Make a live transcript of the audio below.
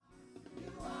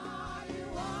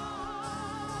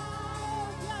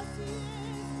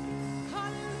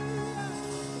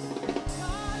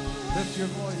Lift your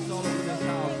voice all over this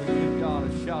house and give God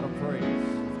a shout of praise.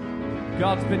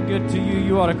 God's been good to you.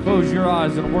 You ought to close your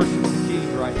eyes and worship the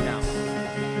King right now.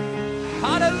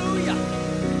 Hallelujah.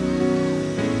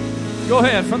 Go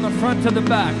ahead from the front to the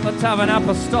back. Let's have an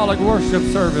apostolic worship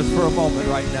service for a moment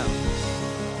right now.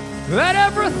 Let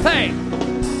everything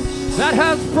that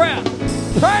has breath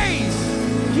praise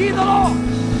ye the Lord.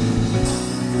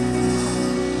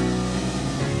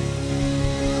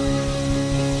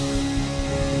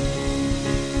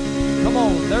 Come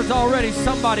on, there's already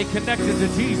somebody connected to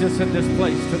Jesus in this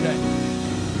place today.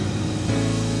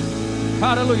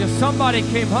 Hallelujah. Somebody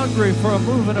came hungry for a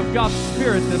movement of God's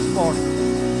Spirit this morning.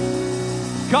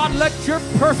 God, let your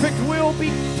perfect will be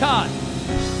done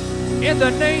in the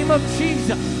name of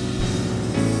Jesus.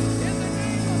 In the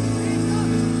name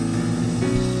of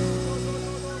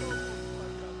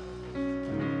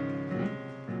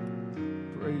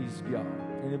Jesus. Praise God.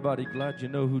 Anybody glad you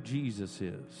know who Jesus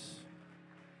is?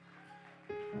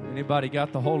 Anybody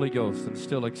got the Holy Ghost and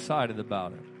still excited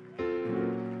about it?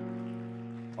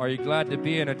 Are you glad to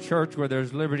be in a church where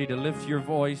there's liberty to lift your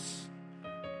voice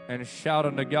and shout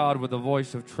unto God with a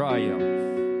voice of triumph?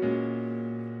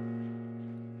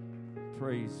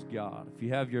 Praise God. If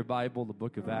you have your Bible, the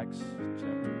book of Acts,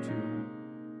 chapter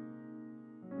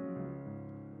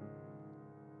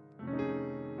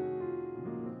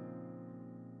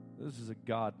 2. This is a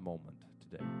God moment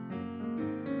today.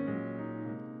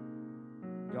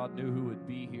 God knew who would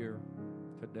be here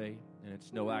today, and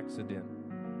it's no accident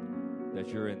that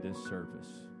you're in this service.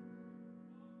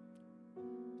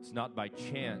 It's not by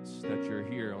chance that you're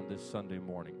here on this Sunday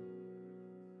morning.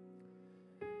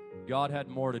 God had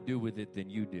more to do with it than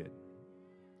you did.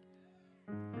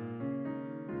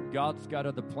 God's got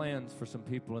other plans for some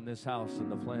people in this house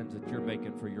and the plans that you're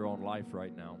making for your own life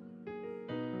right now.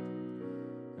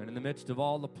 And in the midst of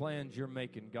all the plans you're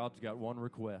making, God's got one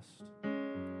request.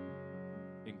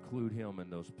 Include him in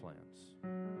those plans.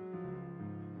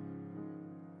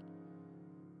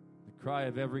 The cry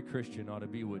of every Christian ought to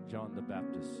be what John the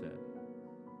Baptist said.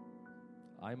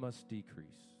 I must decrease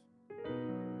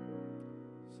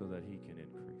so that he can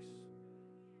increase.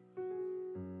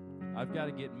 I've got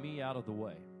to get me out of the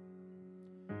way.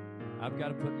 I've got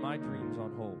to put my dreams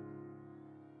on hold,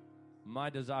 my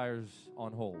desires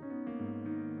on hold.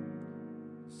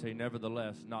 Say,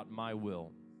 nevertheless, not my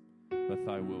will, but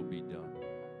thy will be done.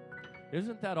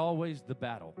 Isn't that always the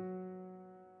battle?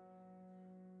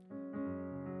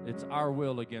 It's our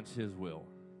will against his will.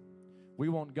 We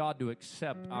want God to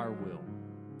accept our will.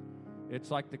 It's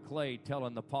like the clay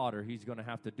telling the potter he's going to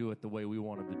have to do it the way we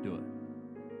want him to do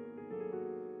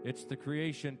it. It's the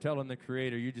creation telling the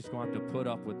creator, you're just going to have to put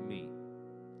up with me.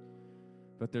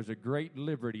 But there's a great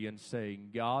liberty in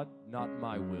saying, God, not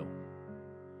my will,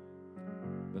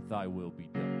 but thy will be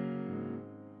done.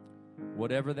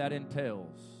 Whatever that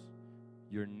entails,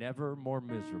 you're never more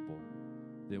miserable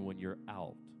than when you're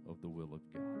out of the will of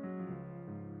God.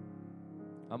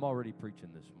 I'm already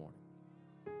preaching this morning.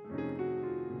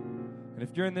 And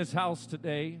if you're in this house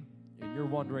today and you're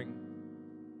wondering,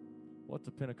 what's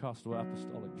a Pentecostal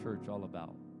Apostolic Church all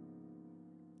about?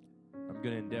 I'm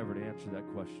going to endeavor to answer that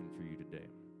question for you today.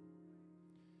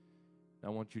 I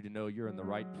want you to know you're in the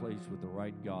right place with the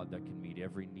right God that can meet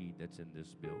every need that's in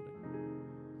this building.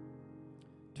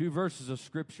 2 verses of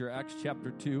Scripture, Acts chapter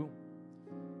 2.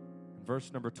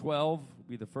 Verse number 12 will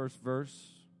be the first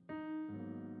verse.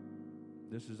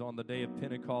 This is on the day of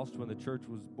Pentecost when the church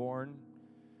was born.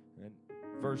 And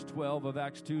verse 12 of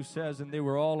Acts 2 says, and they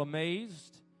were all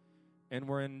amazed and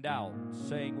were in doubt,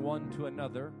 saying one to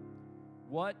another,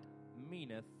 what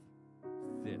meaneth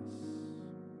this?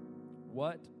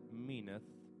 What meaneth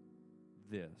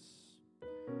this?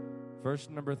 Verse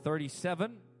number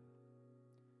 37.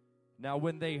 Now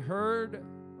when they heard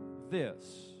this,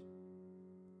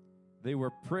 they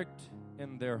were pricked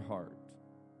in their heart.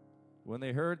 When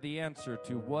they heard the answer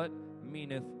to what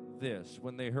meaneth this,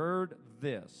 when they heard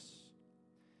this,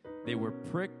 they were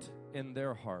pricked in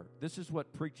their heart. This is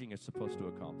what preaching is supposed to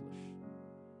accomplish.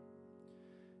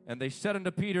 And they said unto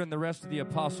Peter and the rest of the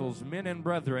apostles, men and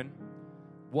brethren,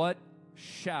 what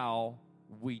shall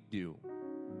we do?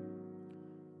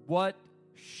 What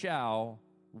shall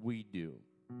we do?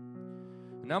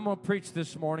 And I'm going to preach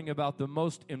this morning about the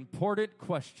most important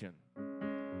question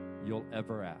you'll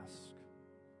ever ask.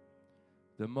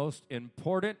 The most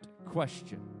important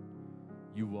question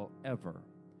you will ever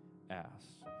ask.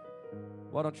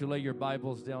 Why don't you lay your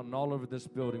Bibles down, and all over this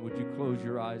building, would you close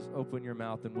your eyes, open your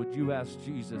mouth, and would you ask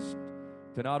Jesus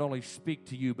to not only speak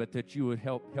to you, but that you would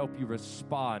help you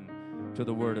respond to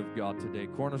the Word of God today.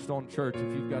 Cornerstone Church,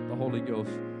 if you've got the Holy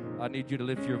Ghost, I need you to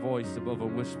lift your voice above a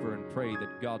whisper and pray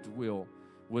that God's will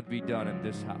would be done in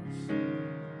this house.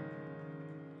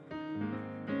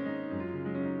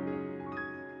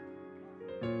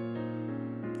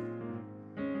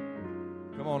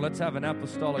 Come on, let's have an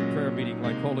apostolic prayer meeting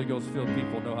like Holy Ghost-filled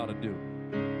people know how to do.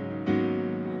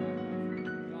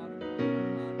 God,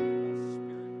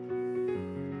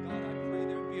 I pray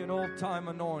there be an old-time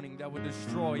anointing that would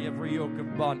destroy every yoke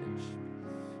of bondage.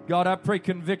 God, I pray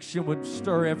conviction would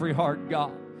stir every heart,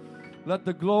 God. Let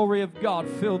the glory of God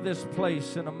fill this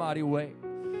place in a mighty way.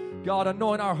 God,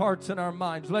 anoint our hearts and our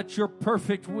minds. Let your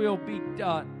perfect will be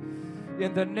done.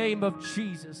 In the name of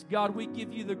Jesus. God, we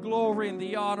give you the glory and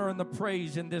the honor and the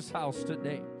praise in this house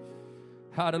today.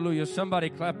 Hallelujah. Somebody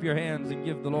clap your hands and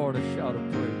give the Lord a shout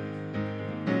of praise.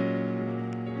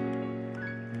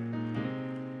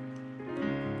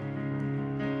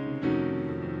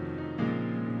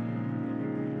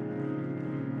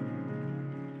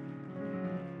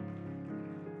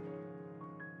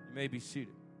 You may be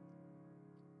seated.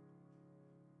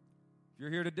 If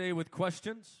you're here today with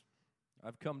questions,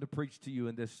 I've come to preach to you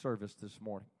in this service this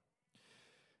morning.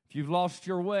 If you've lost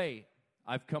your way,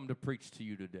 I've come to preach to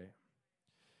you today.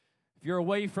 If you're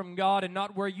away from God and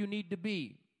not where you need to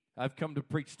be, I've come to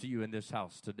preach to you in this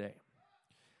house today.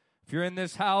 If you're in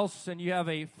this house and you have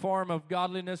a form of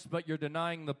godliness, but you're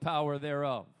denying the power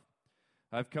thereof,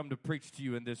 I've come to preach to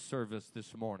you in this service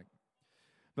this morning.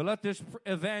 But let this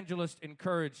evangelist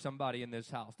encourage somebody in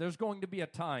this house. There's going to be a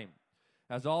time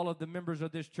as all of the members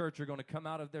of this church are going to come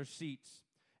out of their seats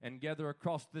and gather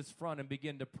across this front and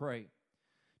begin to pray.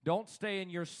 Don't stay in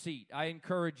your seat. I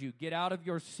encourage you, get out of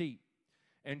your seat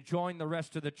and join the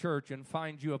rest of the church and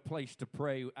find you a place to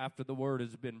pray after the word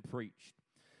has been preached.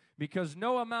 Because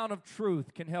no amount of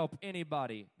truth can help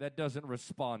anybody that doesn't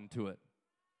respond to it.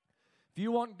 If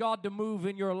you want God to move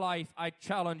in your life, I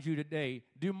challenge you today,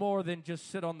 do more than just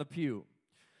sit on the pew.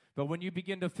 But when you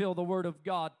begin to feel the word of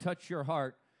God touch your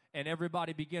heart, and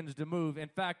everybody begins to move. In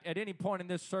fact, at any point in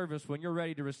this service, when you're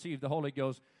ready to receive the Holy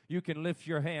Ghost, you can lift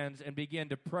your hands and begin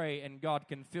to pray, and God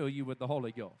can fill you with the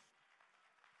Holy Ghost.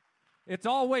 It's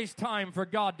always time for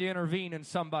God to intervene in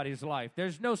somebody's life.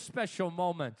 There's no special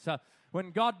moments.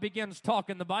 When God begins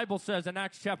talking, the Bible says in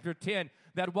Acts chapter 10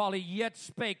 that while he yet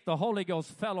spake, the Holy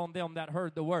Ghost fell on them that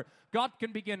heard the word. God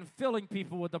can begin filling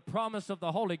people with the promise of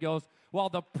the Holy Ghost while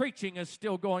the preaching is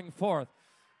still going forth.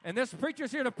 And this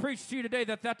preacher's here to preach to you today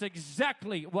that that's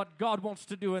exactly what God wants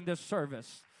to do in this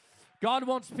service. God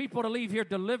wants people to leave here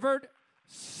delivered,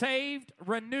 saved,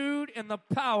 renewed in the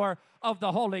power of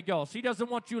the Holy Ghost. He doesn't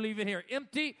want you leaving here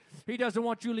empty. He doesn't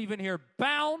want you leaving here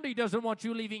bound. He doesn't want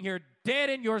you leaving here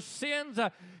dead in your sins.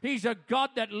 He's a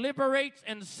God that liberates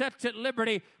and sets at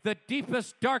liberty the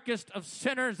deepest, darkest of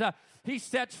sinners. He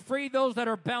sets free those that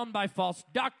are bound by false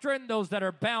doctrine, those that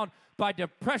are bound by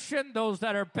depression, those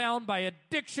that are bound by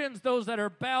addictions, those that are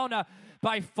bound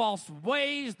by false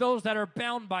ways, those that are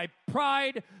bound by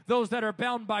pride, those that are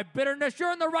bound by bitterness.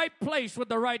 You're in the right place with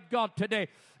the right God today.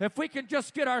 If we can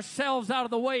just get ourselves out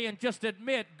of the way and just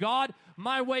admit, God,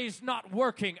 my way's not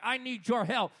working. I need your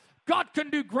help. God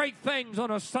can do great things on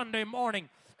a Sunday morning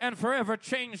and forever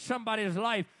change somebody's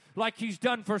life like he's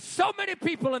done for so many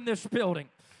people in this building.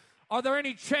 Are there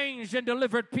any changed and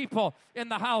delivered people in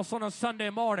the house on a Sunday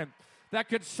morning that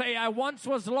could say, I once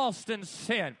was lost in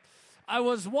sin. I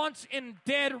was once in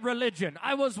dead religion.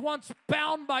 I was once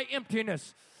bound by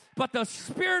emptiness. But the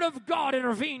Spirit of God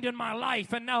intervened in my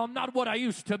life, and now I'm not what I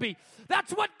used to be.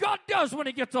 That's what God does when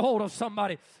he gets a hold of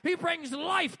somebody. He brings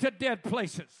life to dead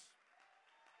places.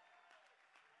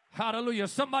 Hallelujah.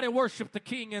 Somebody worship the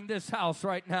King in this house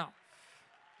right now.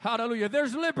 Hallelujah.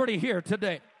 There's liberty here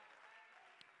today.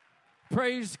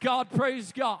 Praise God,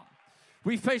 praise God.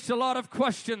 We face a lot of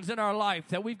questions in our life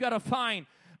that we've got to find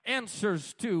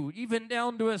answers to, even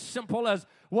down to as simple as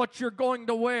what you're going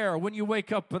to wear when you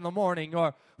wake up in the morning,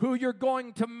 or who you're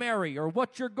going to marry, or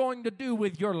what you're going to do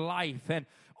with your life. And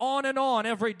on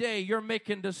every day you're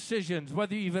making decisions,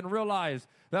 whether you even realize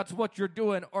that's what you're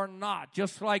doing or not.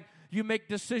 Just like you make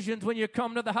decisions when you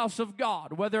come to the house of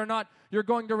God, whether or not you're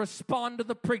going to respond to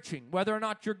the preaching, whether or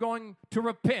not you're going to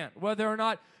repent, whether or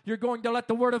not you're going to let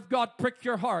the Word of God prick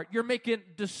your heart. You're making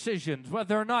decisions,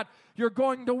 whether or not you're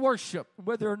going to worship,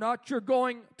 whether or not you're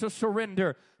going to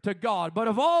surrender to God. But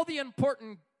of all the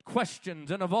important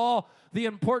questions and of all the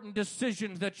important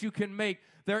decisions that you can make,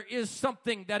 there is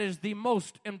something that is the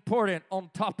most important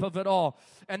on top of it all,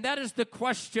 and that is the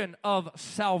question of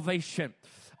salvation.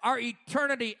 Our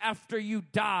eternity after you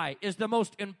die is the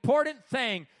most important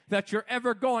thing that you're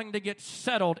ever going to get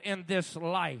settled in this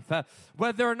life.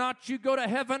 Whether or not you go to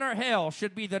heaven or hell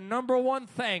should be the number one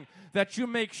thing that you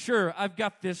make sure I've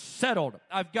got this settled.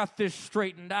 I've got this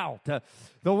straightened out.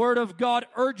 The Word of God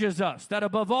urges us that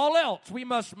above all else, we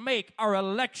must make our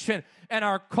election and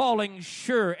our calling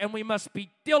sure, and we must be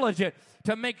diligent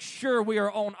to make sure we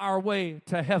are on our way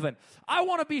to heaven. I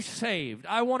want to be saved.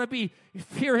 I want to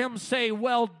hear Him say,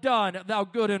 "Well done, thou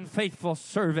good and faithful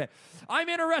servant." I'm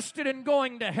interested in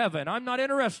going to heaven. I'm not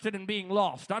interested in being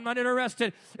lost. I'm not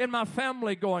interested in my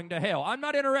family going to hell. I'm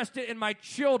not interested in my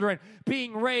children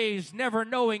being raised never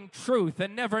knowing truth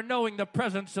and never knowing the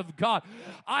presence of God.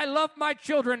 I love my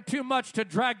children too much to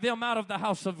drag them out of the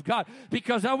house of God,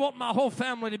 because I want my whole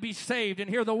family to be saved and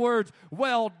hear the words,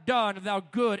 "Well done, thou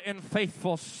good and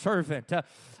faithful servant."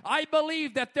 I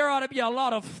believe that there ought to be a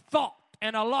lot of thought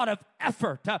and a lot of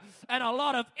effort and a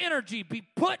lot of energy be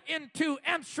put into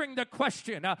answering the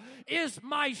question, is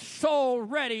my soul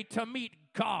ready to meet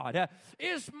God?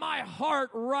 Is my heart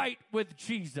right with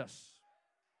Jesus?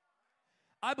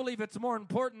 I believe it's more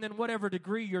important than whatever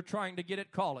degree you're trying to get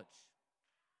at college.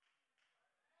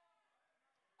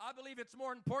 I believe it's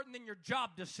more important than your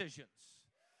job decisions.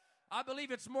 I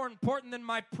believe it's more important than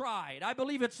my pride. I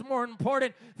believe it's more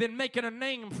important than making a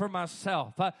name for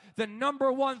myself. The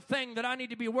number one thing that I need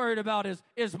to be worried about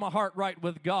is my heart right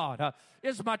with God?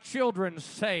 Is my children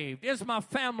saved? Is my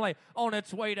family on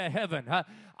its way to heaven?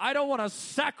 I don't want to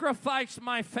sacrifice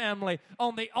my family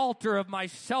on the altar of my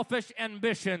selfish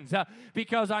ambitions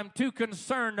because I'm too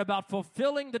concerned about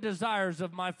fulfilling the desires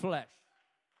of my flesh.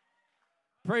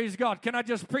 Praise God. Can I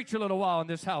just preach a little while in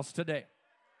this house today?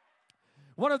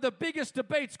 One of the biggest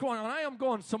debates going on, I am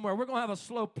going somewhere. We're going to have a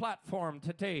slow platform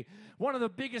today. One of the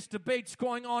biggest debates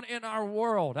going on in our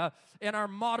world, in our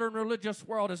modern religious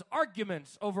world, is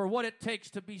arguments over what it takes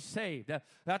to be saved.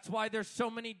 That's why there's so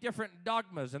many different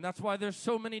dogmas, and that's why there's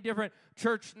so many different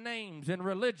church names and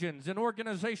religions and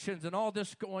organizations and all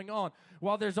this going on.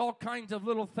 While there's all kinds of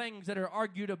little things that are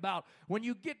argued about, when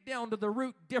you get down to the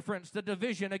root difference, the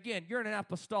division, again, you're in an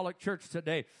apostolic church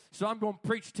today, so I'm going to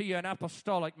preach to you an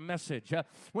apostolic message.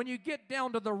 When you get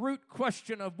down to the root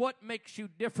question of what makes you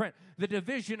different, the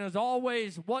division is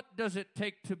always, what does it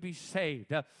take to be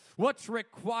saved? What's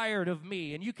required of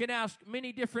me? And you can ask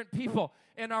many different people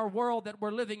in our world that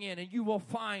we're living in, and you will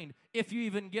find, if you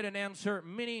even get an answer,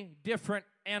 many different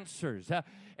answers.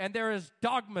 And there is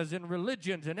dogmas and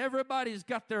religions, and everybody's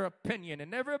got their opinion,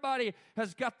 and everybody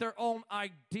has got their own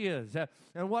ideas.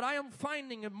 And what I am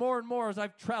finding more and more as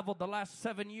I've traveled the last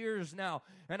 7 years now,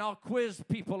 and I'll quiz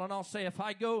people, and I'll say, if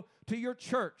I go to your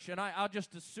church, and I'll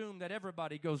just assume that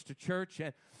everybody goes to church,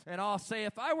 and I'll say,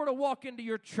 if I were to walk into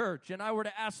your church and I were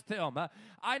to ask them,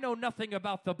 I know nothing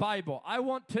about the Bible. I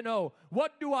want to know,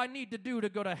 what do I need to do to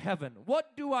go to heaven?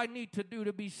 What do I need to do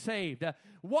to be saved?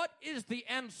 What is the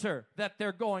answer that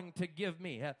they're going to give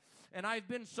me? And I've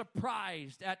been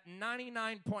surprised at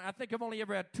 99 point. I think I've only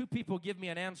ever had 2 people give me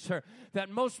an answer that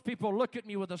most people look at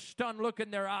me with a stunned look in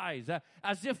their eyes,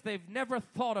 as if they've never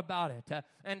thought about it.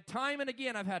 And time and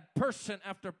again, I've had person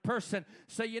after person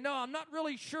say, I'm not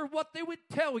really sure what they would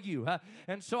tell you.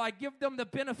 And so I give them the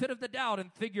benefit of the doubt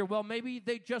and figure, well, maybe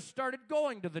they just started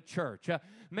going to the church.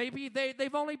 Maybe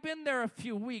they've only been there a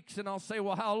few weeks. And I'll say,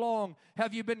 well, how long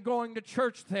have you been going to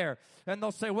church there? And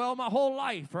they'll say, well, my whole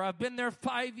life, or I've been there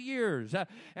 5 years.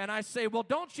 And I say, well,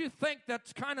 don't you think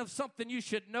that's kind of something you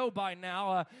should know by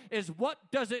now, is what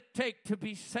does it take to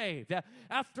be saved?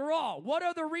 After all, what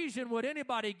other reason would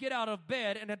anybody get out of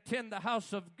bed and attend the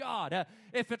house of God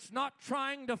if it's not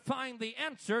trying to find the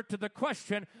answer to the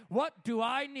question, what do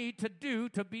I need to do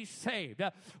to be saved?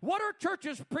 What are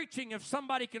churches preaching if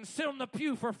somebody can sit on the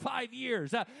pew for 5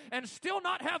 years and still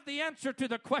not have the answer to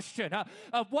the question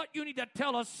of what you need to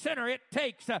tell a sinner it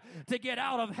takes to get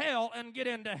out of hell and get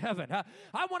into heaven?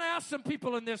 I want to ask some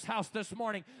people in this house this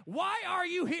morning, why are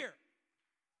you here?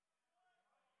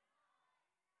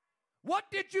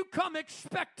 What did you come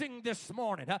expecting this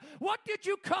morning? What did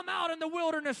you come out in the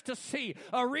wilderness to see?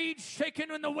 A reed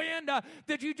shaking in the wind?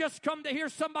 Did you just come to hear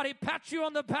somebody pat you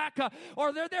on the back?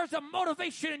 Or there's a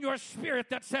motivation in your spirit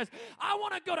that says, I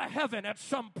want to go to heaven at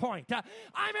some point.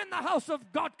 I'm in the house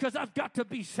of God because I've got to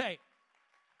be saved.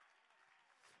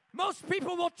 Most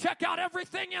people will check out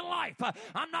everything in life.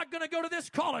 I'm not going to go to this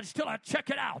college till I check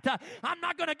it out. I'm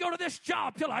not going to go to this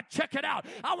job till I check it out.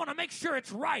 I want to make sure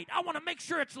it's right. I want to make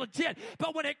sure it's legit.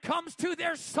 But when it comes to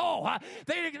their soul,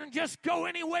 they can just go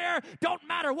anywhere. Don't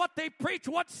matter what they preach,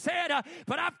 what's said.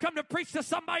 But I've come to preach to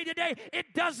somebody today.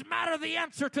 It does matter the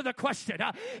answer to the question.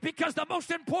 Because the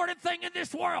most important thing in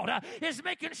this world is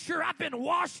making sure I've been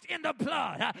washed in the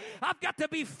blood. I've got to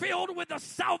be filled with the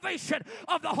salvation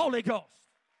of the Holy Ghost.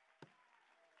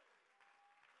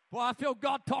 Well, I feel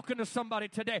God talking to somebody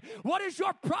today. What is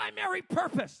your primary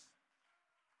purpose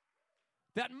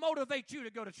that motivates you to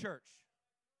go to church?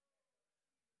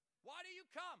 Why do you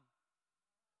come?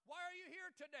 Why are you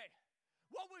here today?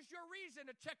 What was your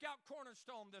reason to check out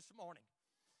Cornerstone this morning?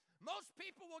 Most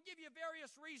people will give you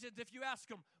various reasons if you ask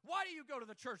them, why do you go to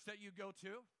the church that you go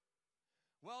to?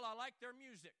 Well, I like their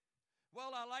music.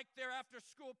 Well, I like their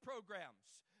after-school programs.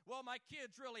 Well, my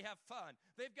kids really have fun.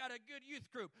 They've got a good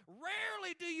youth group.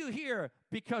 Rarely do you hear,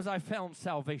 because I found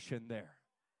salvation there.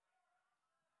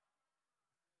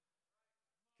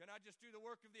 Can I just do the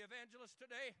work of the evangelist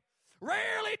today?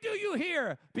 Rarely do you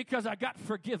hear, because I got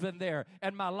forgiven there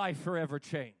and my life forever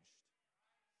changed.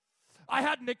 I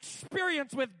had an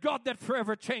experience with God that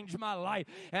forever changed my life.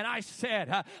 And I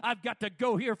said, I've got to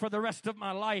go here for the rest of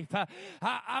my life.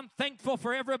 I'm thankful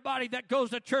for everybody that goes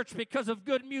to church because of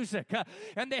good music.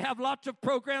 And they have lots of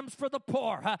programs for the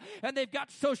poor. And they've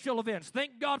got social events.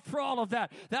 Thank God for all of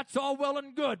that. That's all well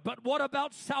and good. But what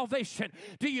about salvation?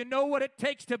 Do you know what it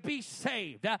takes to be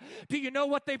saved? Do you know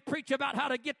what they preach about how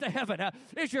to get to heaven?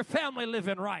 Is your family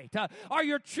living right? Are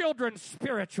your children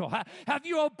spiritual? Have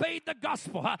you obeyed the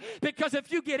gospel? Because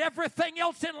if you get everything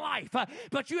else in life,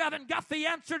 but you haven't got the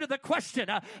answer to the question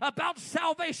about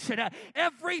salvation,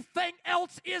 everything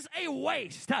else is a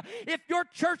waste. If your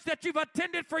church that you've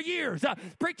attended for years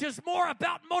preaches more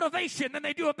about motivation than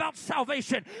they do about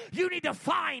salvation, you need to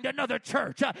find another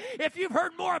church. If you've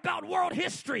heard more about world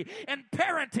history and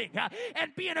parenting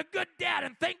and being a good dad,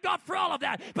 and thank God for all of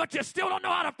that, but you still don't know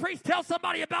how to tell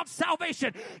somebody about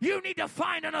salvation, you need to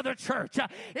find another church.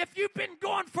 If you've been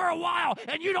going for a while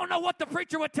and you don't know what the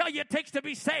preacher would tell you it takes to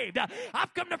be saved,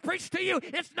 I've come to preach to you.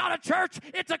 It's not a church,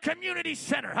 it's a community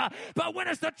center. But when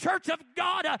it's the church of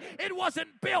God, it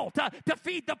wasn't built to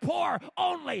feed the poor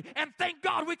only, and thank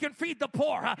God we can feed the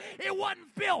poor. It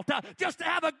wasn't built just to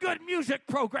have a good music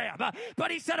program,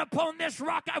 but he said, upon this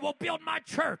rock I will build my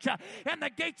church, and the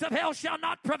gates of hell shall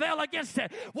not prevail against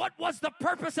it. What was the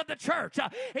purpose of the church?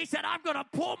 He said, I'm going to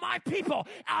pull my people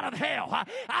out of hell.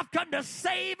 I've come to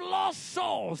save lost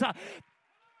souls.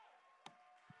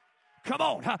 Come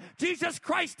on. Jesus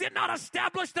Christ did not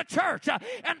establish the church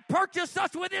and purchase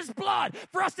us with his blood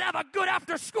for us to have a good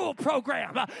after-school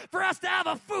program, for us to have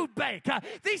a food bank.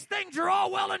 These things are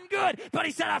all well and good, but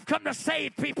he said, I've come to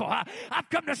save people. I've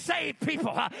come to save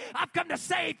people. I've come to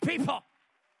save people.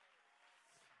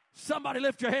 Somebody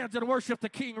lift your hands and worship the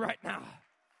King right now.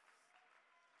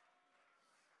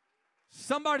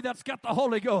 Somebody that's got the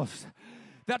Holy Ghost,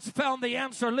 that's found the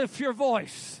answer, lift your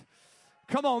voice.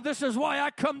 Come on, this is why I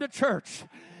come to church.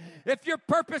 If your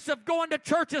purpose of going to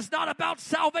church is not about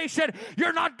salvation,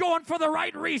 you're not going for the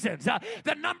right reasons.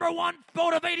 The number one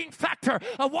motivating factor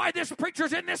of why this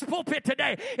preacher's in this pulpit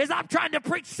today is I'm trying to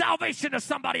preach salvation to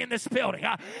somebody in this building.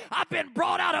 I've been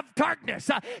brought out of darkness.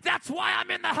 That's why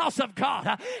I'm in the house of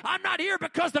God. I'm not here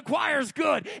because the choir's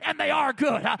good, and they are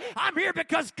good. I'm here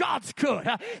because God's good,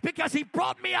 because he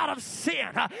brought me out of sin.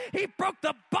 He broke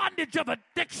the bondage of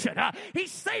addiction. He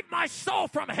saved my soul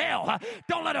from hell.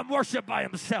 Don't let him worship by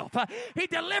himself. He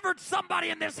delivered somebody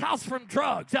in this house from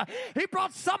drugs. He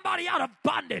brought somebody out of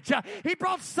bondage. He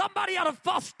brought somebody out of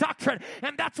false doctrine,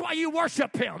 and that's why you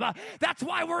worship him. That's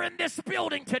why we're in this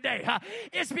building today.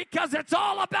 It's because it's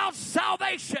all about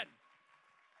salvation.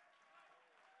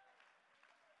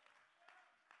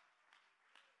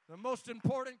 The most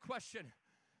important question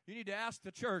you need to ask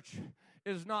the church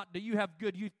is not, do you have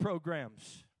good youth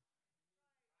programs?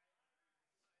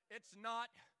 It's not,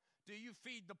 do you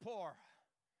feed the poor?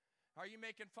 Are you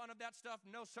making fun of that stuff?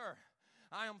 No, sir.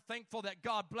 I am thankful that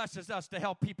God blesses us to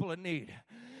help people in need.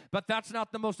 But that's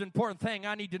not the most important thing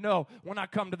I need to know when I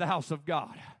come to the house of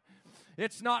God.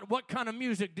 It's not what kind of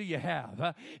music do you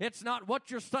have. It's not what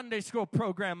your Sunday school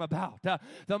program about.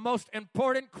 The most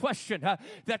important question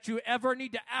that you ever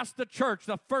need to ask the church,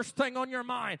 the first thing on your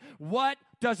mind, what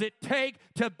does it take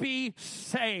to be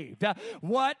saved?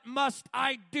 What must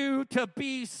I do to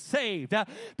be saved?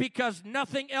 Because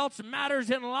nothing else matters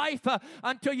in life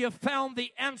until you've found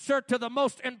the answer to the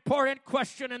most important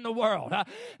question in the world.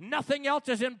 Nothing else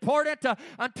is important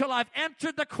until I've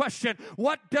answered the question,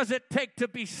 what does it take to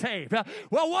be saved?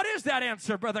 Well, what is that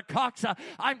answer, Brother Cox?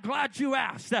 I'm glad you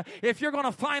asked. If you're going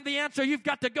to find the answer, you've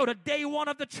got to go to day one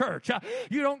of the church.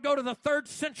 You don't go to the 3rd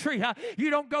century. You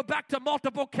don't go back to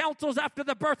multiple councils after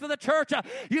the birth of the church.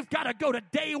 You've got to go to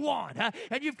day one.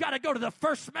 And you've got to go to the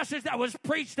first message that was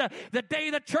preached the day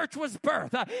the church was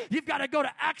birthed. You've got to go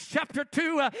to Acts chapter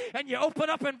 2, and you open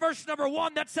up in verse number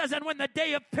 1 that says, and when the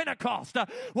day of Pentecost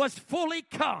was fully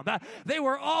come, they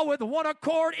were all with one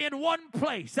accord in one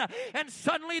place. And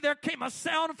suddenly there came a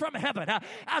sound from heaven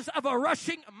as of a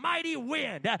rushing mighty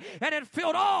wind, and it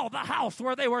filled all the house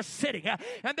where they were sitting.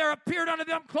 And there appeared unto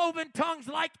them cloven tongues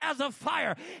like as of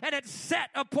fire, and it sat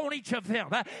upon each of them.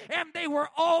 And they were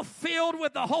all filled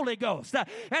with the Holy Ghost,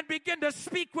 and began to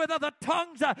speak with other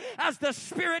tongues as the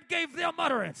Spirit gave them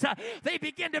utterance. They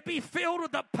began to be filled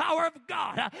with the power of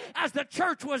God as the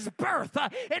church was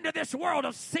birthed into this world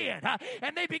of sin.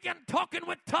 And they began talking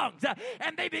with tongues,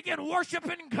 and they began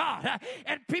worshiping God.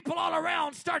 And people all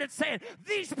around started saying,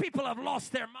 these people have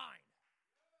lost their mind.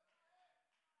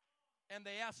 And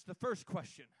they asked the first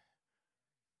question,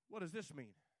 what does this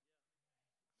mean?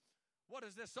 What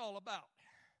is this all about?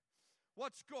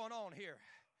 What's going on here?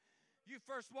 You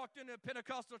first walked into a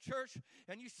Pentecostal church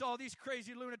and you saw these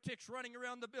crazy lunatics running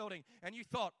around the building, and you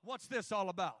thought, what's this all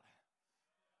about?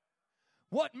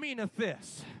 What meaneth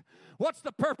this? What's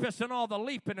the purpose in all the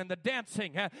leaping and the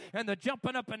dancing and the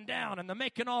jumping up and down and the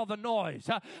making all the noise?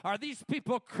 Are these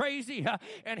people crazy?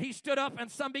 And he stood up,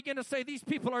 and some began to say, these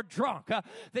people are drunk.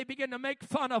 They began to make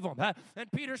fun of them.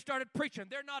 And Peter started preaching.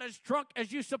 They're not as drunk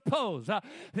as you suppose.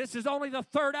 This is only the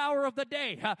 3rd hour of the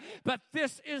day. But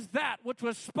this is that which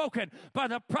was spoken by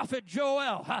the prophet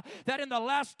Joel, that in the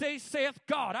last days saith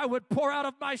God, I would pour out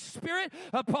of my Spirit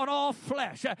upon all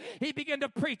flesh. He began to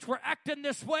preach. We're acting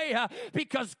this way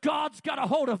because God's got a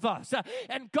hold of us,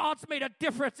 and God's made a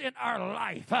difference in our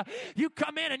life. You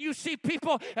come in and you see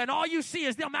people, and all you see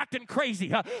is them acting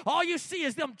crazy. All you see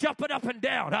is them jumping up and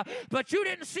down. But you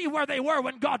didn't see where they were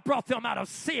when God brought them out of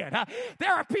sin.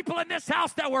 There are people in this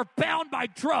house that were bound by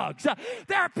drugs.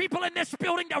 There are people in this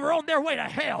building that were on their way to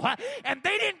hell, and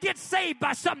they didn't get saved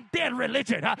by some dead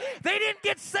religion. They didn't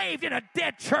get saved in a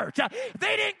dead church.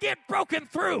 They didn't get broken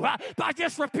through by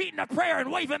just repeating a prayer and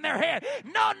waving their hand.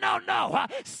 No.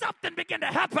 Something began to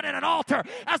happen in an altar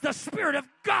as the Spirit of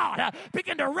God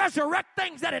began to resurrect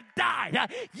things that had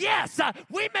died. Yes,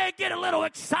 we may get a little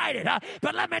excited,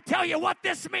 but let me tell you what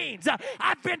this means.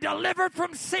 I've been delivered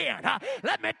from sin.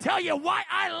 Let me tell you why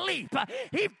I leap.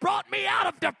 He brought me out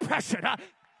of depression.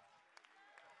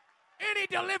 Any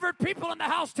delivered people in the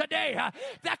house today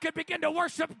that could begin to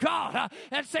worship God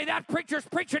and say that preacher's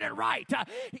preaching it right.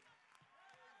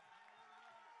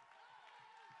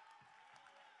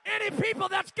 Any people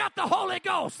that's got the Holy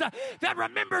Ghost that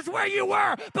remembers where you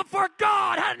were before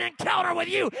God had an encounter with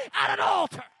you at an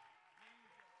altar.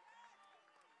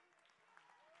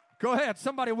 Go ahead,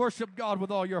 somebody worship God with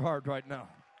all your heart right now.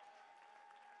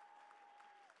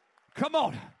 Come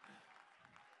on.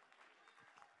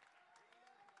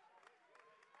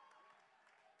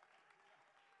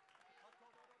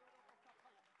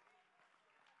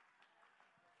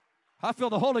 I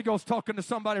feel the Holy Ghost talking to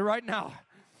somebody right now.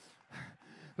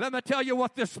 Let me tell you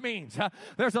what this means.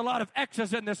 There's a lot of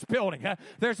exes in this building.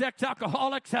 There's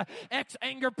ex-alcoholics,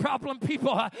 ex-anger problem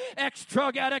people,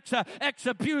 ex-drug addicts,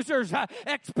 ex-abusers,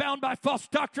 ex-bound by false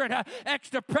doctrine,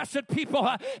 ex-depressed people,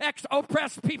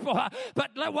 ex-oppressed people.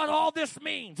 But what all this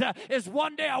means is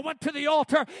one day I went to the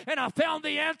altar and I found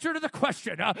the answer to the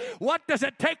question, what does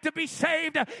it take to be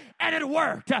saved? And it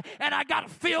worked. And I got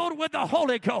filled with the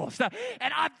Holy Ghost.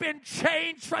 And I've been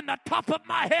changed from the top of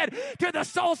my head to the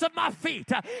soles of my feet.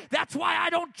 That's why I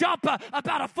don't jump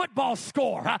about a football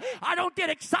score. I don't get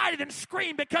excited and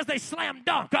scream because they slam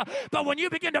dunk. But when you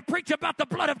begin to preach about the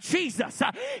blood of Jesus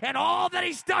and all that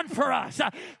he's done for us,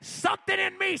 something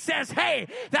in me says, hey,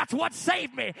 that's what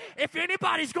saved me. If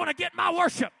anybody's going to get my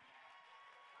worship,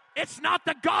 it's not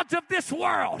the gods of this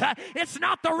world. It's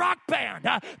not the rock band.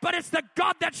 But it's the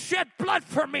God that shed blood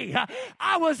for me.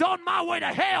 I was on my way to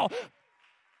hell,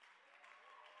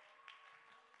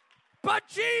 but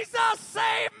Jesus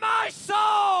saved my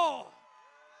soul.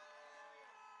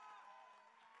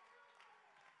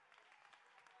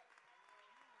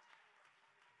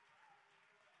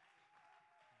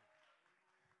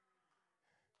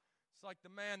 It's like the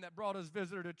man that brought his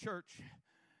visitor to church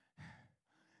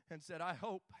and said, I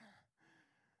hope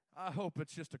I hope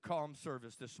it's just a calm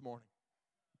service this morning.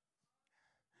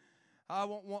 I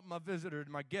won't want my visitor and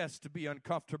my guests to be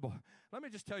uncomfortable. Let me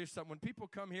just tell you something. When people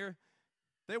come here,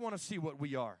 they want to see what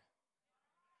we are.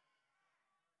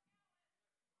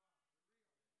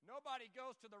 Nobody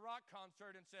goes to the rock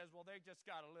concert and says, well, they just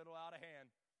got a little out of hand.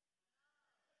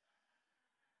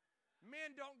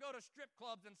 Men don't go to strip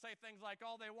clubs and say things like,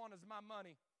 all they want is my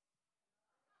money.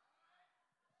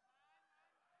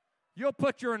 You'll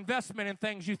put your investment in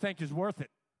things you think is worth it.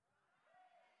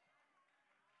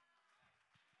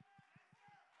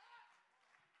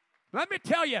 Let me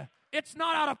tell you, it's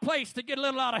not out of place to get a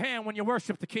little out of hand when you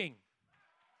worship the King.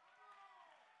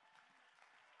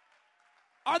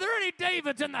 Are there any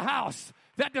Davids in the house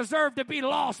that deserve to be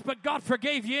lost, but God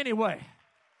forgave you anyway?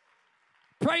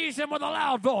 Praise Him with a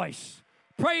loud voice.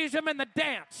 Praise Him in the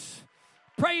dance.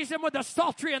 Praise Him with the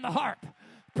psaltery and the harp.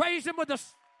 Praise Him with the...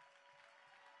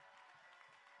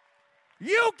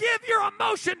 You give your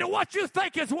emotion to what you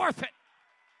think is worth it.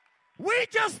 We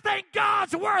just think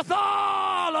God's worth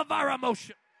all of our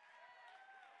emotion.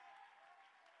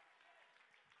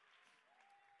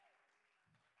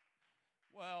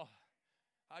 Well,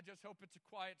 I just hope it's a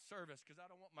quiet service because I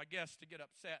don't want my guests to get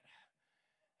upset.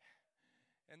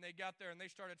 And they got there and they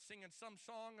started singing some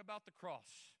song about the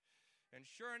cross. And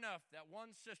sure enough, that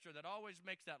one sister that always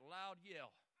makes that loud yell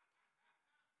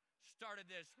started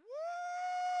this,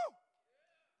 woo!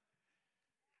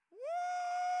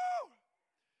 Woo!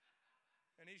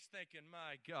 And he's thinking,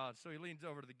 my God. So he leans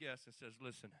over to the guest and says,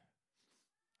 listen,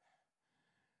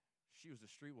 she was a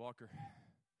streetwalker.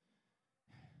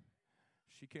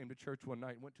 She came to church one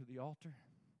night and went to the altar.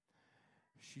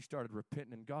 She started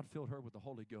repenting, and God filled her with the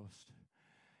Holy Ghost.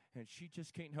 And she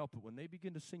just can't help it. When they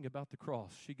begin to sing about the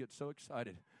cross, she gets so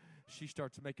excited. She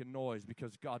starts making noise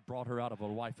because God brought her out of a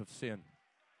life of sin.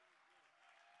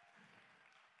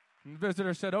 And the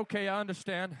visitor said, okay, I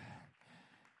understand.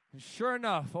 And sure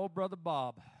enough, old brother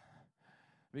Bob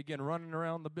began running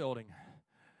around the building.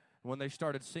 When they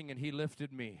started singing, He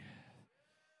Lifted Me.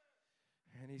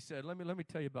 And he said, let me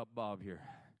tell you about Bob here.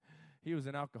 He was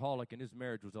an alcoholic, and his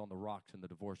marriage was on the rocks in the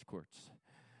divorce courts.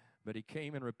 But he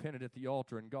came and repented at the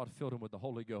altar, and God filled him with the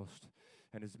Holy Ghost.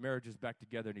 And his marriage is back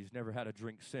together, and he's never had a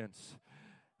drink since.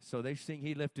 So they sing,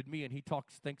 He Lifted Me, and he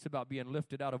thinks about being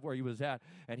lifted out of where he was at,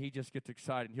 and he just gets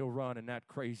excited, and he'll run and act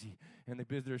crazy. And the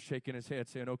visitor's shaking his head,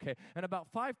 saying, okay. And about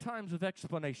 5 times of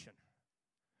explanation,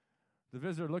 the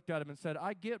visitor looked at him and said,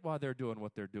 I get why they're doing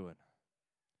what they're doing.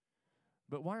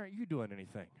 But why aren't you doing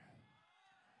anything?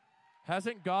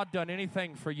 Hasn't God done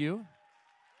anything for you?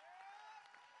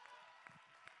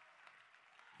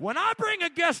 When I bring a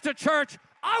guest to church,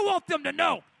 I want them to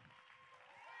know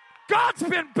God's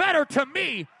been better to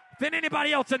me than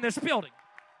anybody else in this building.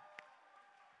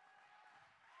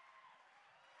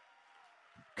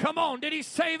 Come on, did He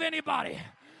save anybody?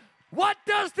 What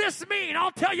does this mean?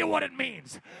 I'll tell you what it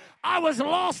means. I was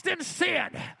lost in sin.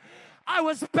 I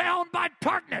was bound by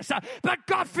darkness, but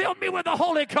God filled me with the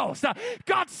Holy Ghost.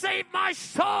 God saved my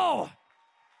soul.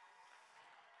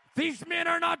 These men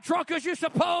are not drunk as you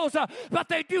suppose, but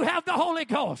they do have the Holy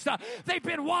Ghost. They've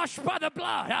been washed by the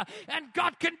blood, and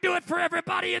God can do it for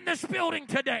everybody in this building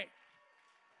today.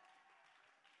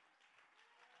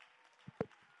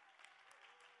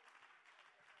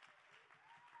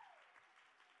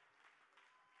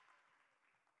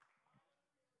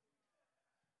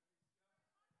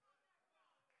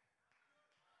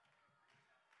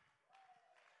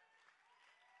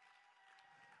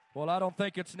 Well, I don't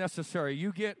think it's necessary.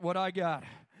 You get what I got,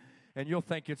 and you'll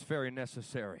think it's very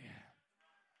necessary.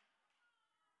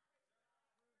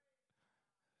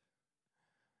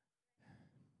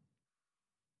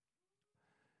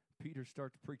 Peter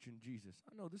starts preaching Jesus.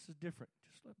 I know this is different.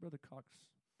 Just let Brother Cox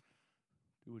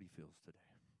do what he feels today.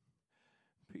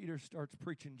 Peter starts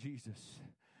preaching Jesus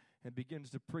and begins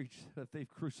to preach that they've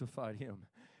crucified Him.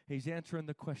 He's answering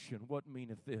the question, what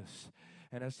meaneth this?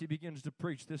 And as he begins to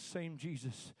preach, this same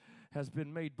Jesus has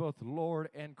been made both Lord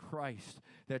and Christ,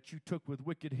 that you took with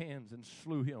wicked hands and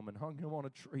slew Him and hung Him on a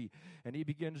tree. And he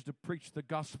begins to preach the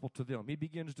gospel to them. He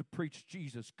begins to preach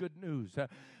Jesus, good news,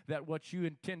 that what you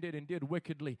intended and did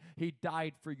wickedly, He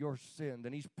died for your sin.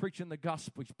 And he's preaching the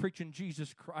gospel. He's preaching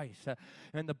Jesus Christ.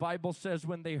 And the Bible says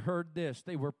when they heard this,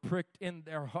 they were pricked in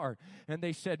their heart. And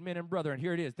they said, men and brethren,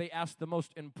 here it is. They asked the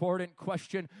most important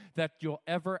question that you'll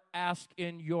ever ask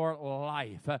in your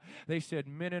life. They said,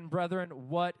 men and brethren,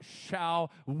 what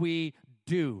shall we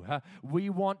do? We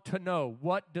want to know,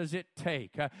 what does it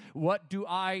take? What do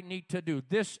I need to do?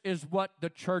 This is what the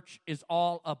church is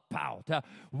all about.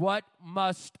 What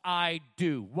must I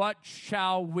do? What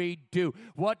shall we do?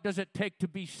 What does it take to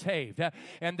be saved?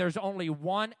 And there's only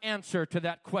one answer to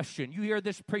that question. You hear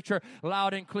this preacher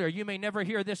loud and clear. You may never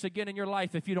hear this again in your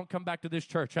life if you don't come back to this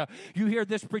church. You hear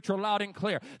this preacher loud and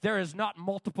clear. There is not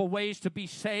multiple ways to be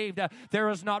saved. There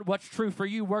is not what's true for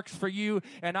you works for you,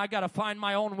 and I got to find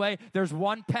my own way. There's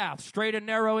one path. Straight and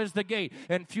narrow is the gate,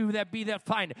 and few that be that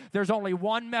find it. There's only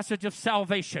one message of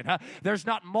salvation. There's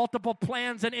not multiple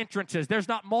plans and entrances. There's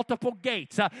not multiple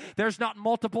gates. There's not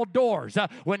multiple doors.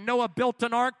 When Noah built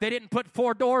an ark, they didn't put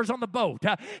 4 doors on the boat.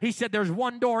 He said there's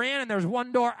one door in and there's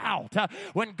one door out.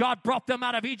 When God brought them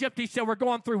out of Egypt, he said we're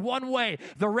going through one way,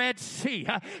 the Red Sea.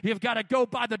 You've got to go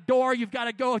by the door. You've got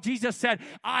to go. Jesus said,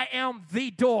 I am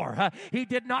the door. He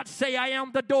did not say I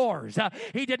am the doors.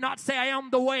 He did not say I am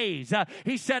the ways.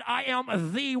 He said I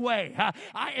am the way.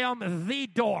 I am the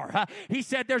door. He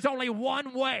said there's only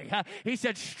one way. He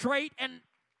said straight and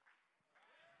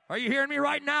Are you hearing me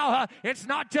right now? It's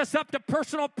not just up to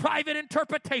personal, private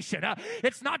interpretation.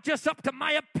 It's not just up to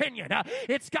my opinion.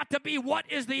 It's got to be what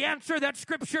is the answer that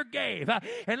Scripture gave.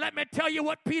 And let me tell you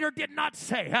what Peter did not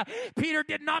say. Peter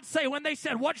did not say, when they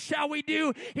said, what shall we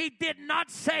do? He did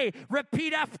not say,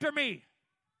 repeat after me.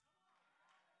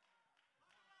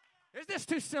 Is this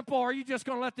too simple, or are you just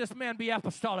going to let this man be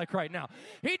apostolic right now?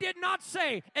 He did not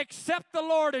say, accept the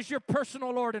Lord as your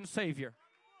personal Lord and Savior.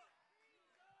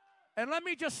 And let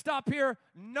me just stop here.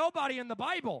 Nobody in the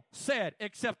Bible said,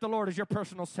 accept the Lord as your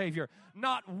personal Savior.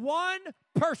 Not one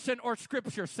person or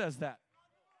Scripture says that.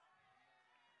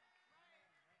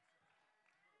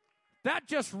 That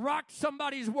just rocked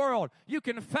somebody's world. You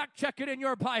can fact check it in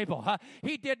your Bible.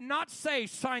 He did not say,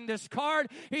 sign this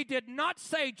card. He did not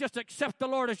say, just accept the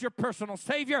Lord as your personal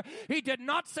Savior. He did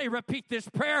not say, repeat this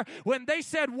prayer. When they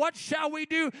said, what shall we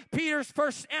do? Peter's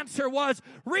first answer was,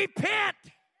 repent.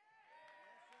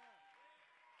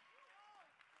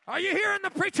 Are you hearing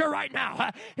the preacher right now?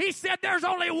 He said there's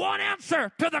only one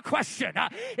answer to the question.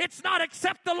 It's not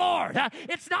accept the Lord.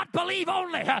 It's not believe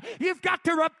only. You've got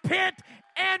to repent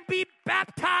and be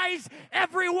baptized,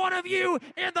 every one of you,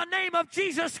 in the name of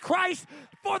Jesus Christ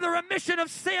for the remission of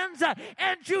sins,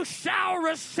 and you shall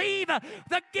receive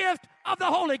the gift of the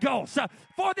Holy Ghost.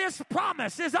 For this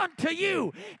promise is unto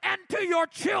you and to your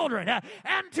children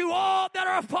and to all that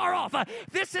are far off.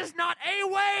 This is not a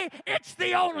way, it's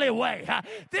the only way.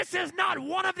 This is not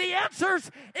one of the answers,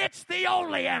 it's the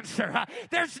only answer.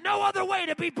 There's no other way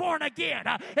to be born again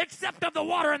except of the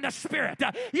water and the Spirit.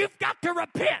 You've got to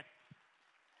repent.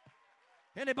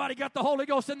 Anybody got the Holy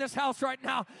Ghost in this house right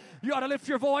now? You ought to lift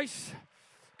your voice.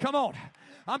 Come on.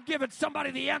 I'm giving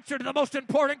somebody the answer to the most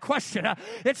important question.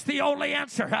 It's the only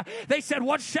answer. They said,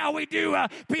 what shall we do?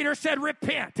 Peter said,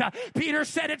 repent. Peter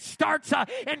said it starts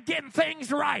in getting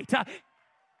things right.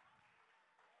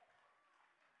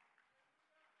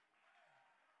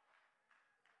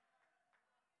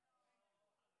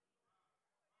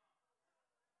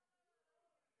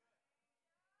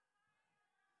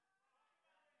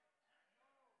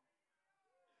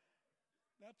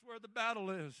 That's where the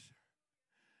battle is.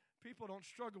 People don't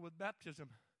struggle with baptism.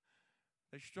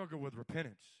 They struggle with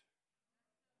repentance.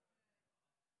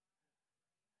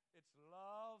 It's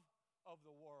love of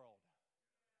the world.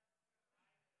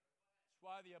 That's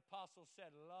why the apostle said,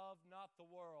 love not the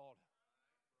world,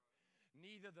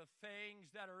 neither the things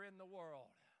that are in the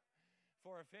world.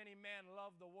 For if any man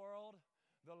love the world,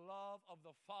 the love of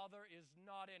the Father is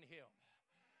not in him.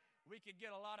 We could get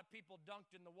a lot of people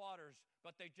dunked in the waters,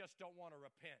 but they just don't want to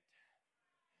repent.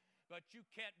 But you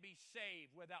can't be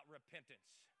saved without repentance.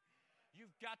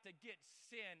 You've got to get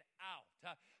sin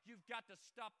out. You've got to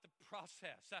stop the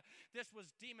process. This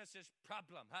was Demas's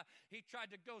problem. He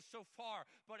tried to go so far,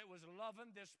 but it was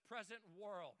loving this present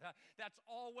world. That's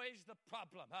always the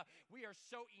problem. We are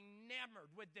so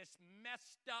enamored with this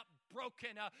messed up,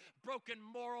 broken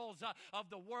morals of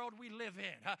the world we live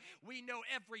in. We know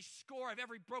every score of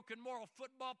every broken moral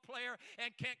football player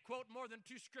and can't quote more than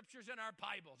 2 scriptures in our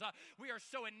Bibles. We are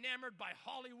so enamored by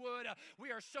Hollywood.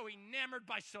 We are so enamored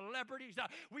by celebrities.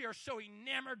 We are so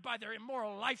enamored by their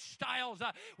immoral lifestyles.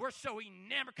 We're so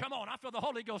enamored. Come on, I feel the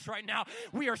Holy Ghost right now.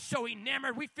 We are so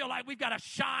enamored. We feel like we've got to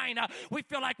shine. We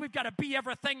feel like we've got to be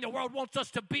everything the world wants us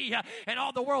to be. And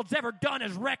all the world's ever done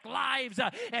is wreck lives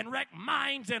and wreck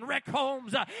minds and wreck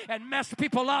homes and mess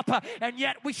people up. And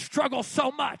yet we struggle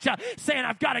so much saying,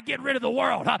 I've got to get rid of the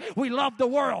world. We love the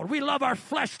world. We love our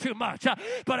flesh too much.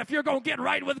 But if you're going to get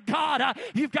right with God,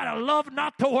 you've got to love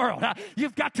not the world.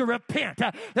 You've got to repent.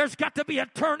 There's got got to be a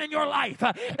turn in your life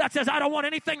that says, I don't want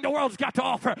anything the world's got to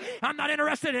offer. I'm not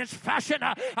interested in its fashion.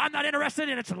 I'm not interested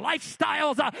in its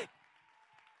lifestyles.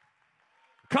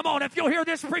 Come on, if you'll hear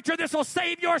this preacher, this will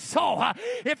save your soul.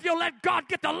 If you'll let God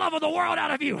get the love of the world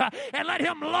out of you and let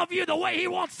Him love you the way He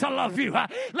wants to love you.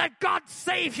 Let God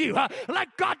save you.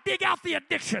 Let God dig out the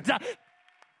addictions.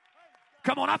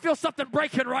 Come on, I feel something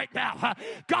breaking right now.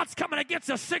 God's coming against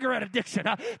a cigarette addiction.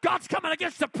 God's coming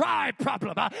against the pride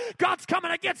problem. God's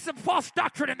coming against some false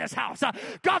doctrine in this house.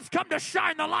 God's come to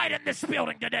shine the light in this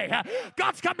building today.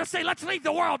 God's come to say, let's leave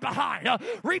the world behind.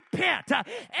 Repent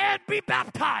and be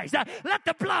baptized. Let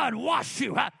the blood wash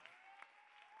you.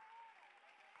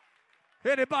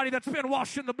 Anybody that's been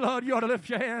washed in the blood, you ought to lift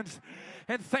your hands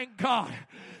and thank God.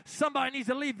 Somebody needs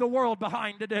to leave the world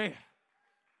behind today.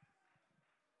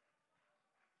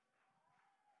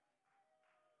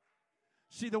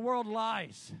 See, the world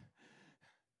lies.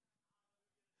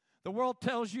 The world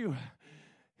tells you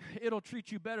it'll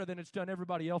treat you better than it's done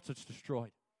everybody else that's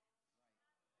destroyed.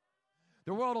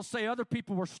 The world will say other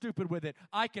people were stupid with it.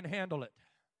 I can handle it.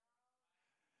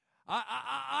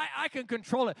 I can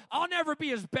control it. I'll never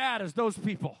be as bad as those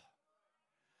people.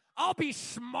 I'll be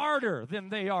smarter than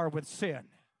they are with sin.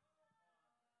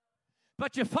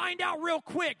 But you find out real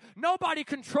quick, nobody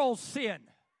controls sin.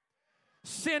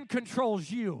 Sin controls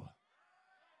you.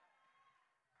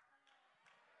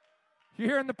 You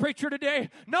hearing the preacher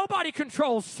today? Nobody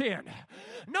controls sin.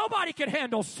 Nobody can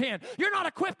handle sin. You're not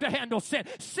equipped to handle sin.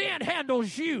 Sin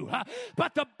handles you.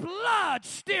 But the blood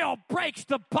still breaks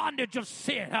the bondage of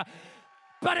sin.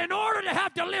 But in order to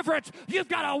have deliverance, you've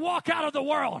got to walk out of the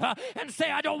world and say,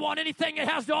 I don't want anything it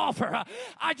has to offer.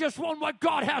 I just want what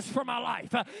God has for my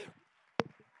life.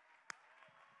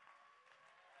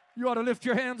 You ought to lift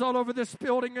your hands all over this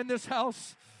building and this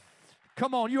house.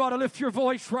 Come on, you ought to lift your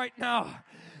voice right now.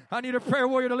 I need a prayer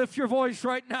warrior to lift your voice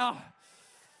right now.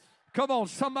 Come on,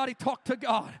 somebody talk to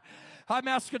God. I'm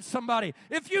asking somebody,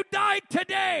 if you died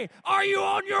today, are you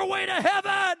on your way to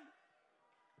heaven?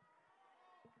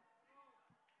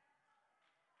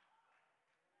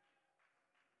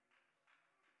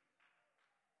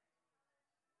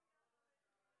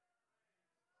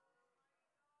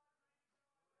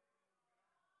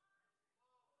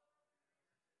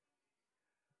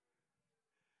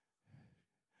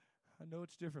 I know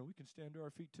it's different. We can stand to our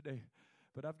feet today,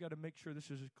 but I've got to make sure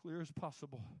this is as clear as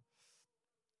possible.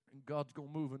 And God's going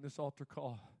to move in this altar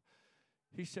call.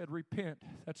 He said, repent.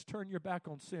 That's turn your back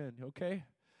on sin, okay?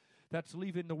 That's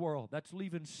leaving the world. That's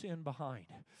leaving sin behind.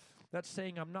 That's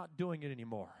saying, I'm not doing it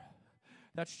anymore.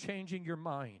 That's changing your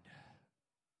mind.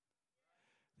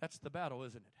 That's the battle,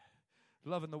 isn't it?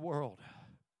 Loving the world.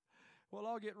 Well,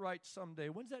 I'll get right someday.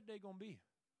 When's that day going to be?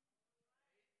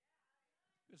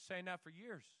 I've been saying that for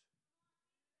years.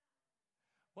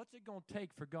 What's it going to take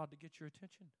for God to get your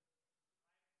attention?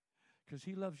 Because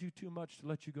He loves you too much to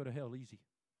let you go to hell easy.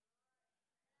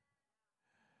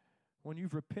 When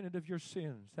you've repented of your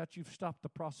sins, that you've stopped the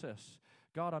process.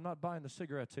 God, I'm not buying the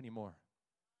cigarettes anymore.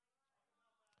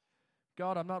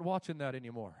 God, I'm not watching that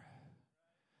anymore.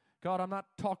 God, I'm not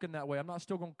talking that way. I'm not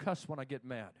still going to cuss when I get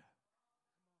mad.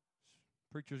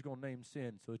 Preacher's going to name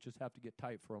sin, so it just have to get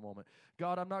tight for a moment.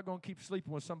 God, I'm not going to keep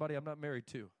sleeping with somebody I'm not married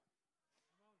to.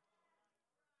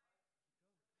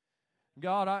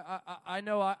 God, I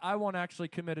know I won't actually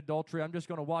commit adultery. I'm just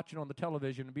going to watch it on the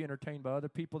television and be entertained by other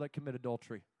people that commit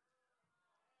adultery.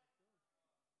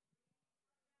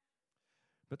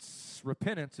 But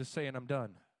repentance is saying, I'm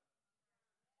done.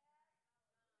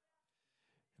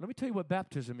 Let me tell you what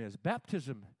baptism is.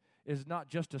 Baptism is not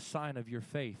just a sign of your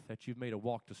faith that you've made a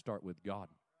walk to start with God.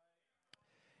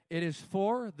 It is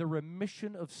for the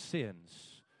remission of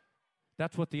sins.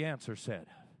 That's what the answer said.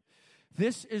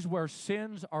 This is where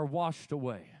sins are washed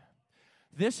away.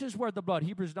 This is where the blood,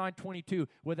 Hebrews 9:22,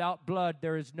 without blood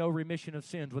there is no remission of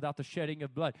sins, without the shedding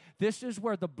of blood. This is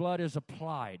where the blood is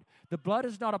applied. The blood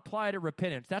is not applied at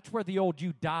repentance. That's where the old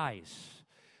you dies.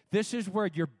 This is where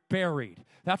you're buried.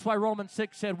 That's why Romans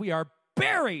 6 said we are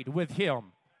buried with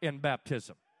Him in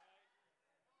baptism.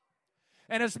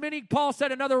 And as many, Paul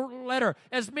said in another letter,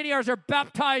 as many as are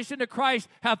baptized into Christ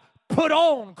have put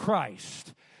on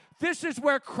Christ. This is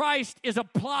where Christ is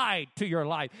applied to your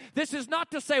life. This is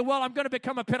not to say, well, I'm going to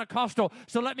become a Pentecostal,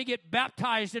 so let me get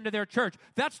baptized into their church.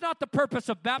 That's not the purpose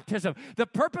of baptism. The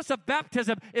purpose of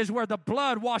baptism is where the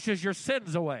blood washes your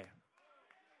sins away.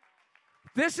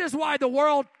 This is why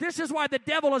the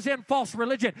devil is in false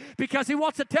religion, because he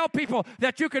wants to tell people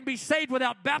that you can be saved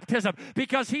without baptism,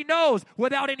 because he knows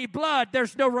without any blood,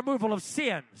 there's no removal of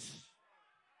sins.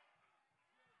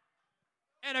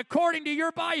 And according to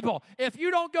your Bible, if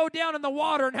you don't go down in the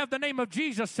water and have the name of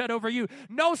Jesus said over you,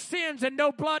 no sins and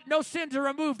no blood, no sins are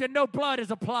removed and no blood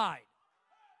is applied.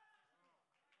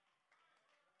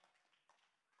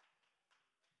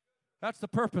 That's the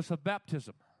purpose of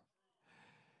baptism.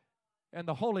 And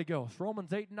the Holy Ghost,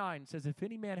 Romans 8:9 says, if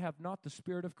any man have not the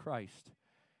Spirit of Christ,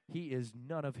 he is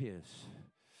none of his.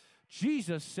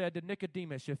 Jesus said to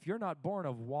Nicodemus, if you're not born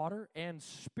of water and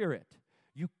Spirit,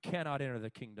 you cannot enter the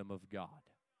kingdom of God.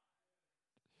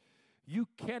 You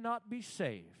cannot be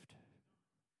saved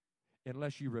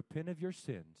unless you repent of your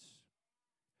sins,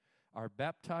 are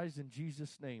baptized in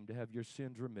Jesus' name to have your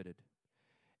sins remitted,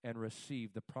 and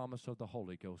receive the promise of the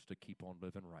Holy Ghost to keep on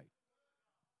living right.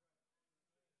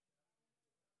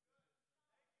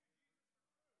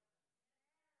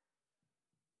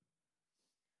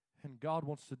 And God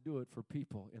wants to do it for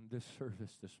people in this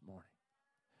service this morning.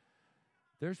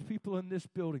 There's people in this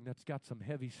building that's got some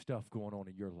heavy stuff going on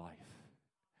in your life.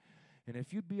 And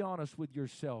if you'd be honest with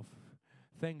yourself,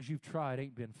 things you've tried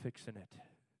ain't been fixing it.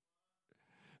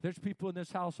 There's people in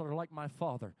this house that are like my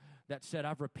father that said,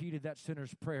 I've repeated that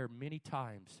sinner's prayer many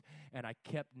times, and I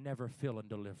kept never feeling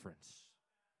deliverance.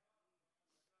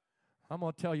 I'm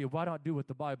going to tell you, why not do what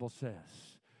the Bible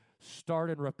says?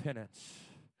 Start in repentance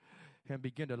and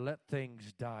begin to let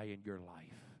things die in your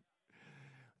life.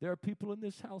 There are people in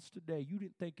this house today, you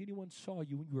didn't think anyone saw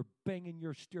you when you were banging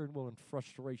your steering wheel in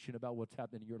frustration about what's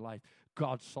happening in your life.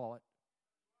 God saw it.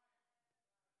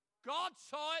 God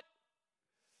saw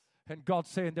it. And God's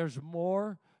saying there's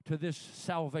more to this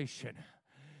salvation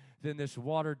than this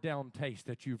watered-down taste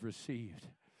that you've received.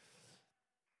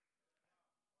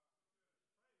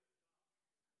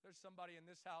 There's somebody in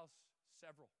this house,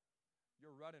 several,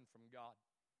 you're running from God.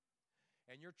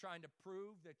 And you're trying to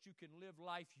prove that you can live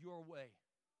life your way.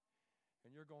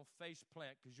 And you're going to face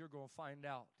plant because you're going to find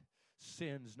out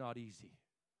sin's not easy.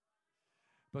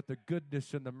 But the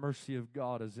goodness and the mercy of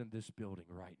God is in this building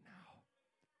right now.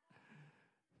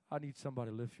 I need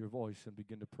somebody to lift your voice and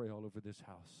begin to pray all over this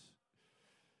house.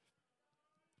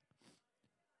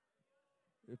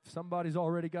 If somebody's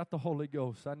already got the Holy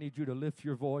Ghost, I need you to lift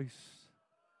your voice.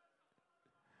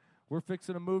 We're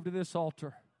fixing to move to this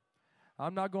altar.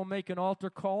 I'm not going to make an altar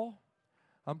call.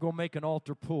 I'm going to make an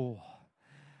altar pull.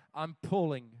 I'm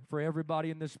pulling for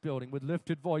everybody in this building with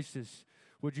lifted voices.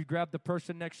 Would you grab the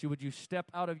person next to you? Would you step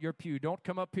out of your pew? Don't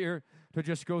come up here to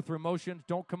just go through motions.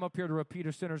 Don't come up here to repeat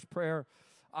a sinner's prayer.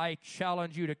 I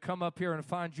challenge you to come up here and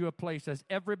find you a place as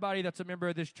everybody that's a member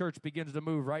of this church begins to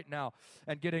move right now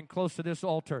and get in close to this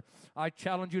altar. I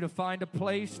challenge you to find a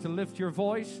place to lift your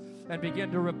voice and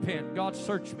begin to repent. God,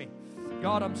 search me.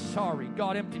 God, I'm sorry.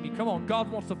 God, empty me. Come on.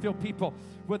 God wants to fill people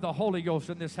with the Holy Ghost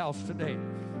in this house today.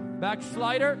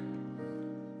 Backslider,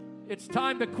 it's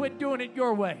time to quit doing it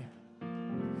your way.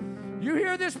 You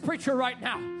hear this preacher right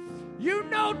now. You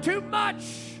know too much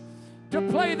to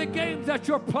play the games that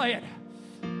you're playing.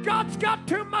 God's got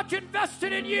too much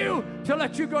invested in you to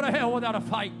let you go to hell without a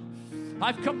fight.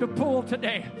 I've come to pull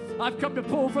today. I've come to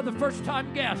pull for the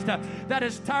first-time guest that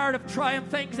is tired of trying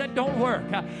things that don't work.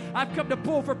 I've come to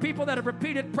pull for people that have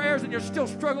repeated prayers and you're still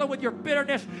struggling with your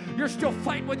bitterness. You're still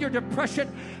fighting with your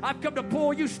depression. I've come to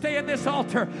pull you stay in this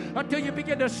altar until you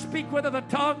begin to speak with other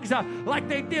tongues like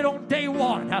they did on day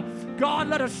one. God,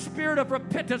 let a spirit of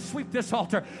repentance sweep this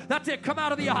altar. That's it. Come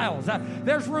out of the aisles.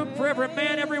 There's room for every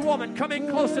man, every woman. Come in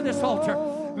close to this altar.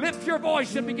 Lift your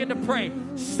voice and begin to pray.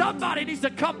 Somebody needs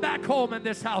to come back home in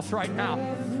this house right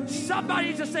now. Somebody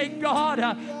needs to say, God,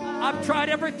 I've tried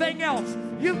everything else.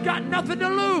 You've got nothing to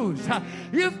lose.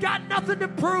 You've got nothing to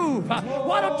prove.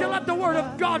 Why don't you let the word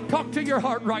of God come to your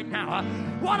heart right now?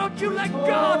 Why don't you let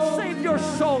God save your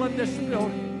soul in this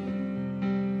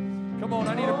building? Come on,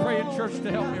 I need a praying church to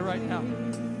help me right now.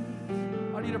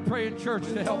 I need a praying church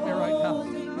to help me right now.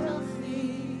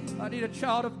 I need a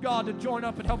child of God to join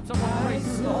up and help someone pray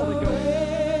through the Holy Ghost.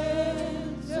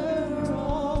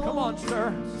 Come on,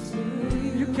 sir.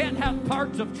 You can't have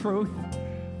parts of truth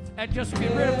and just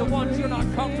get rid of the ones you're not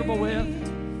comfortable with.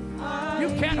 You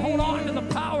can't hold on to the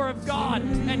power of God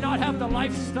and not have the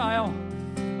lifestyle.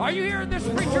 Are you hearing this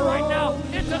preacher right now?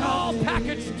 It's an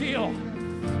all-package deal.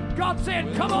 God's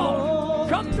saying, come on,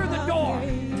 come through the door.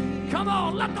 Come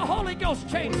on, let the Holy Ghost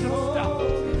change some stuff.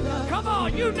 Come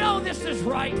on, you know this is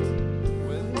right.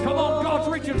 Come on, God's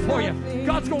reaching for you.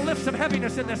 God's going to lift some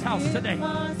heaviness in this house today.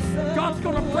 God's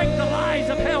going to break the lies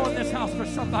of hell in this house for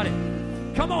somebody.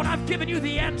 Come on, I've given you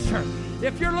the answer.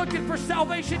 If you're looking for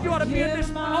salvation, you ought to be in this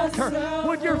altar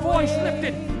with your voice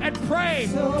lifted and pray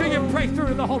till you pray through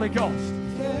to the Holy Ghost.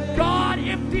 God,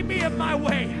 empty me of my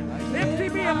way. Empty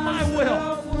me of my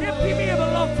will. Empty me of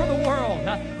a love for the world.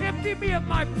 Empty Empty me of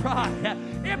my pride.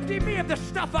 Empty me of the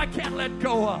stuff I can't let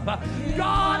go of. God,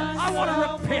 I want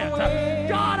to repent.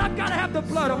 God, I've got to have the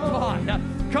blood applied.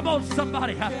 Come on,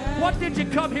 somebody. What did you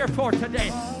come here for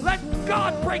today? Let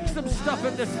God break some stuff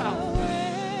in this house.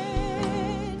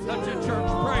 Touch it, church.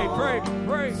 Pray, pray,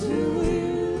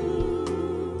 pray.